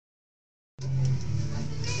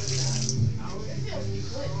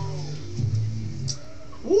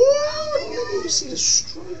you see the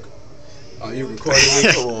stroke? Oh, you recording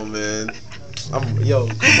me? Come on, man. Yo,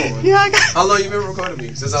 come on. Yeah, I got. How long you been recording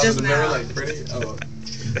me? Since I was in the mirror, now. like pretty. Oh,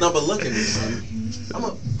 no, but look at me, son.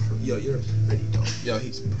 Yo, you're a pretty dog. Yo,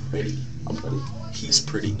 he's pretty. I'm pretty. He's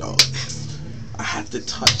pretty, dog. I have to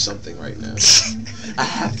touch something right now. I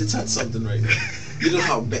have to touch something right now. You know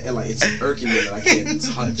how bad, like, it's irking me that I can't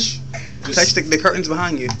touch. Touch the curtains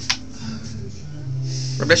behind you.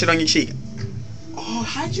 Rub that shit on your cheek. Oh,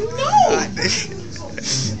 how'd you know?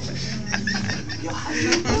 Yo, how'd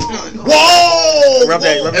you know? Whoa! Rub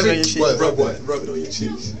it on your cheek. Rub it on your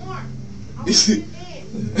cheek.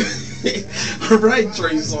 Alright,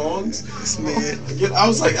 Trey Songs. I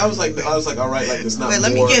was like, alright, like it's not. Wait,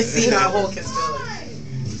 let me see how Hulk is feeling.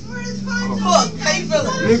 Hulk, how you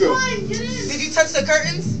feeling? Nigga. Did you touch the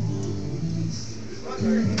curtains?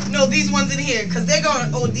 No, these ones in here, cause they're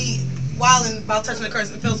going OD wilding about touching the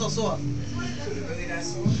curtains. It feels so soft.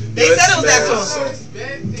 They said it was that soft.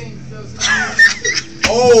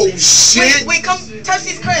 Oh shit! Wait, come touch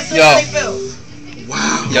these curtains. Tell me how they feel.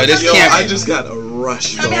 Wow. Yo, this can't. I just got a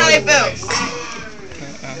rush. Tell me how they feel.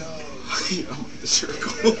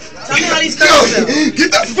 Tell me how these curtains feel. Get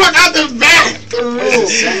the fuck out the back!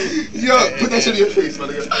 Yo, put that shit in your face, my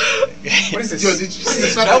nigga. What is this? Yo, did you see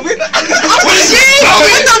this? What is this?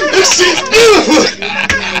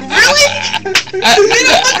 Really? Where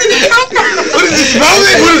the fuck did it come from? What is this,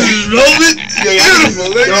 velvet? What is this,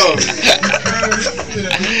 velvet?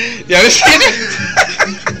 Yo, this shit.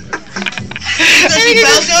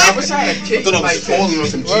 I wish I had a kick. I thought I was falling on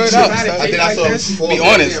some cheap shit. I thought I was falling. Be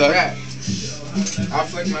honest, son. I'll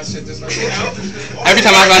flex my shit this way. Every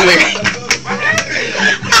time I run, nigga.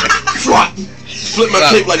 Flip my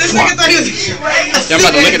cape like this nigga thought he was I'm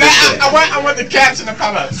about to look at this shit. I want the caption to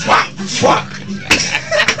pop out. Swap.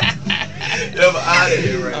 Yo, I'm out of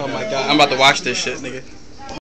here right now. Oh my god, I'm about to watch this shit, nigga.